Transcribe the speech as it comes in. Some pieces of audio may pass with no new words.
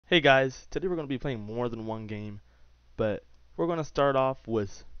Hey guys, today we're going to be playing more than one game, but we're going to start off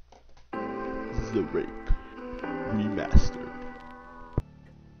with The Rake Remastered.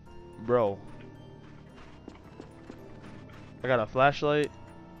 Bro, I got a flashlight.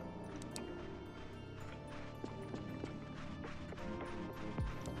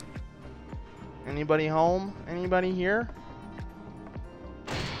 Anybody home? Anybody here?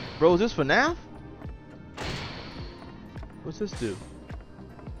 Bro, is this FNAF? What's this do?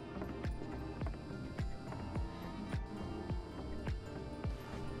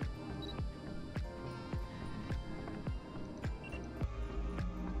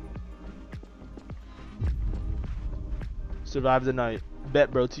 Survive the night.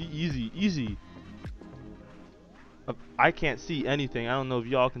 Bet, bro. Easy, easy. I can't see anything. I don't know if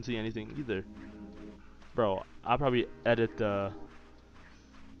y'all can see anything either. Bro, I'll probably edit the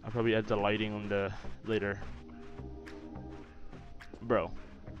lighting on the later. Bro.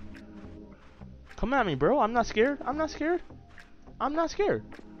 Come at me, bro. I'm not scared. I'm not scared. I'm not scared.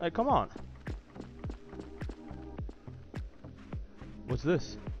 Like, come on. What's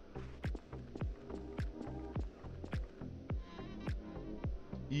this?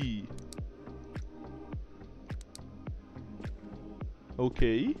 E.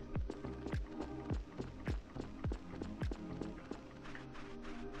 Okay.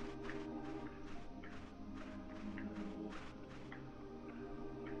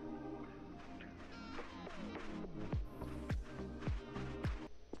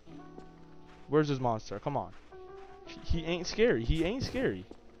 Where's this monster? Come on. He ain't scary. He ain't scary.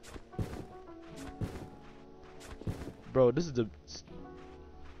 Bro, this is the...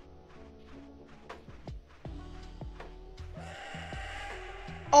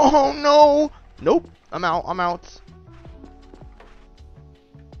 Oh no! Nope. I'm out. I'm out.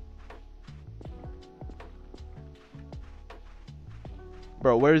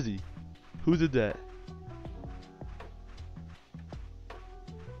 Bro, where is he? Who did that?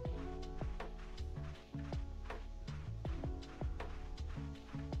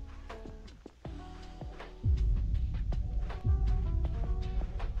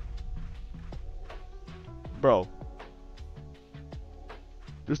 Bro.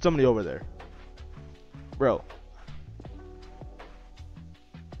 There's somebody over there. Bro.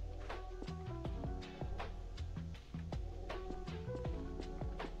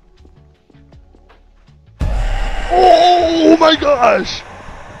 Oh my gosh!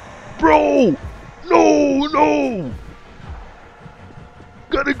 Bro! No, no!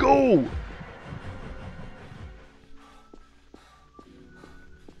 Gotta go!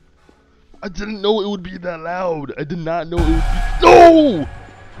 I didn't know it would be that loud. I did not know it would be... No!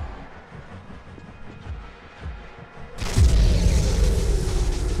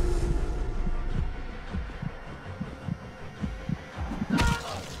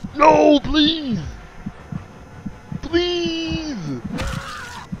 No, please! Please!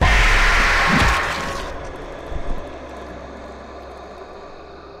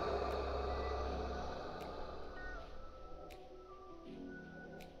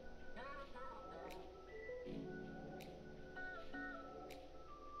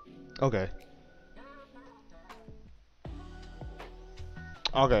 Okay.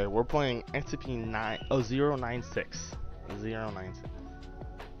 Okay, we're playing SCP-096. 096.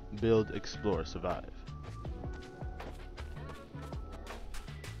 Build, explore, survive.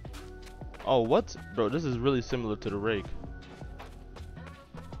 Oh, what? Bro, this is really similar to the Rake.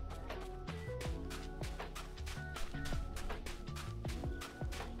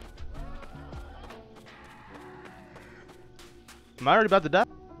 Am I already about to die?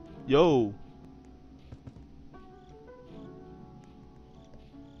 Yo.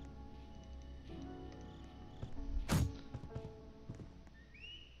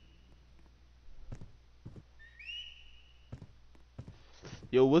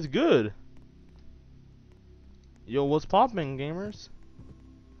 Yo, what's good? Yo, what's poppin', gamers?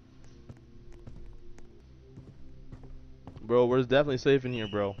 Bro, we're definitely safe in here,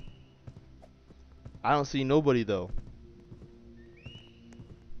 bro. I don't see nobody, though.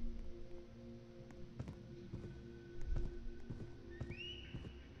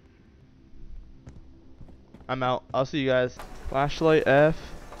 I'm out. I'll see you guys. Flashlight F.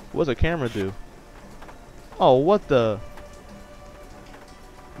 What's a camera do? Oh, what the?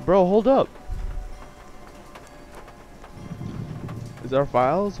 Bro, hold up. Is there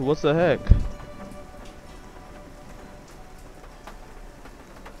files? What's the heck?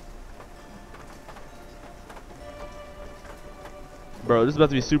 Bro, this is about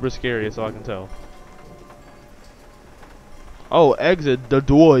to be super scary, so I can tell. Oh, exit the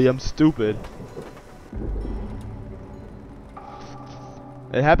door. I'm stupid.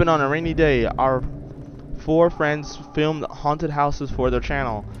 It happened on a rainy day. Our 4 friends filmed haunted houses for their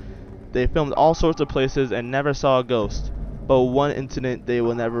channel. They filmed all sorts of places and never saw a ghost. But one incident they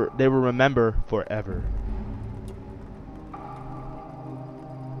will remember forever.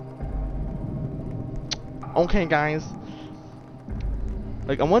 Okay, guys.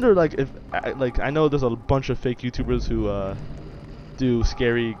 Like, I wonder, like, if, like, I know there's a bunch of fake YouTubers who do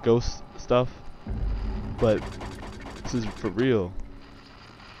scary ghost stuff, but this is for real.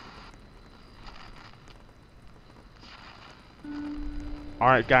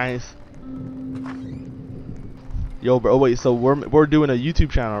 Alright, guys. Yo, bro, wait, so we're doing a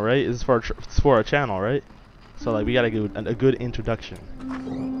YouTube channel, right? It's for a channel, right? So, like, we gotta give a good introduction.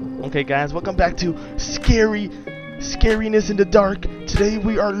 Okay, guys, welcome back to Scariness in the Dark. Today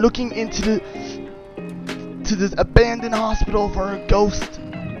we are looking into this abandoned hospital for a ghost.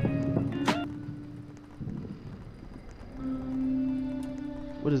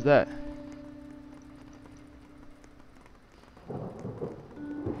 What is that?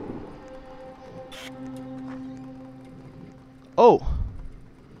 Oh.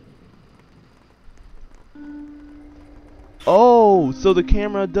 Oh, so the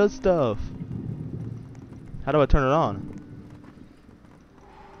camera does stuff. How do I turn it on?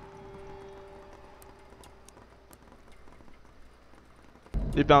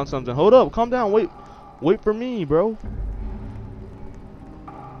 They found something. Hold up, calm down. Wait for me, bro.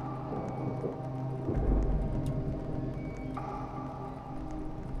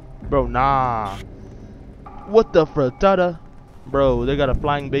 Bro, nah. What the frittata? Bro, they got a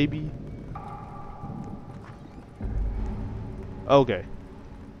flying baby. Okay.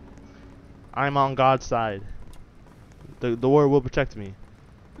 I'm on God's side. The Lord will protect me.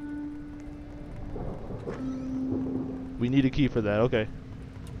 We need a key for that, okay.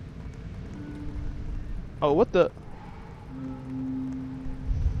 Oh, what the?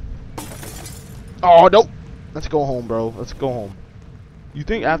 Oh, nope. Let's go home, bro. Let's go home. You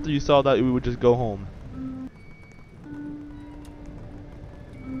think after you saw that we would just go home?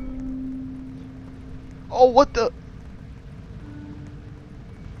 Oh, what the?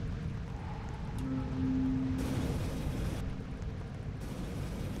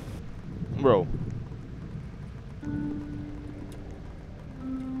 Bro.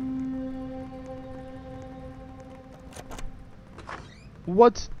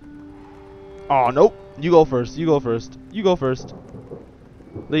 What? Oh, nope. You go first. You go first. You go first.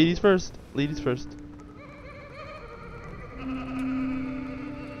 Ladies first. Ladies first.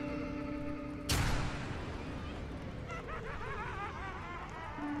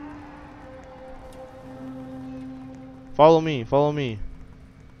 Follow me. Follow me.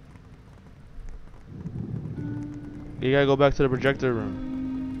 You gotta go back to the projector room.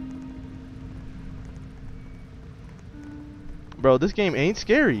 Bro, this game ain't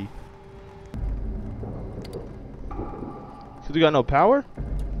scary. Cause we got no power?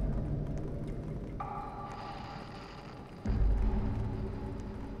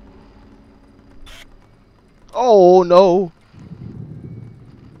 Oh no.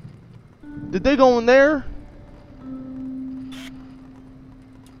 Did they go in there?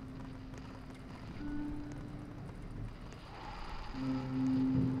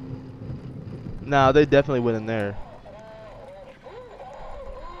 Nah, they definitely went in there.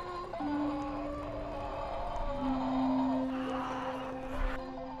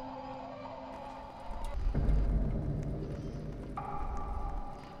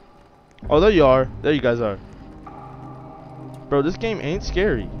 Oh, there you are. There you guys are. Bro, this game ain't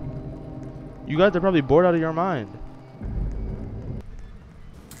scary. You guys are probably bored out of your mind.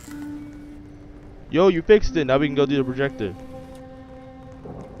 Yo, you fixed it. Now we can go do the projector.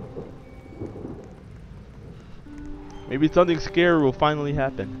 Maybe something scary will finally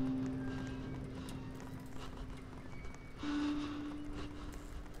happen.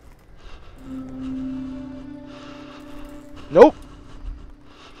 Nope.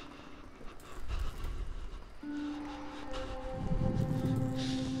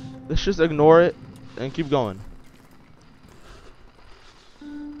 Let's just ignore it and keep going.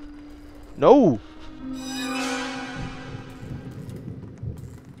 No.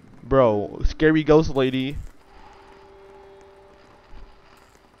 Bro, scary ghost lady.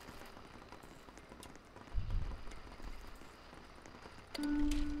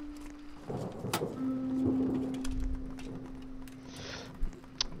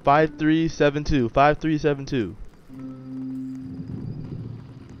 Five three seven two. 5372.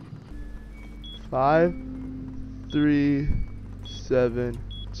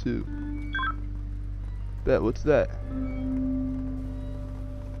 5372. Bet, what's that?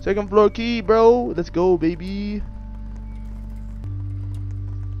 Second floor key, bro. Let's go, baby.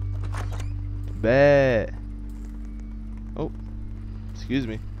 Bet. Oh, excuse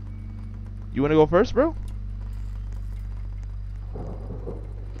me. You wanna go first, bro?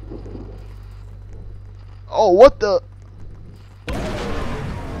 Oh, what the?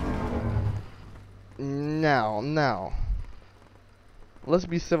 Now. Let's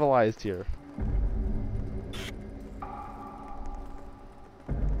be civilized here.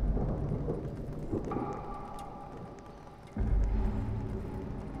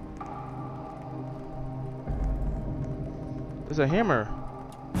 There's a hammer.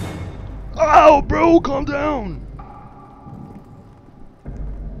 Oh, bro, calm down.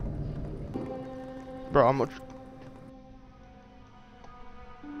 Bro, I'm much.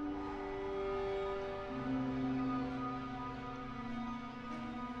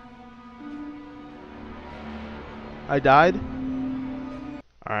 I died.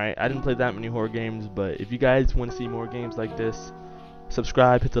 Alright, I didn't play that many horror games, but if you guys want to see more games like this,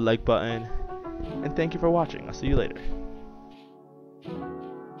 subscribe, hit the like button, and thank you for watching. I'll see you later.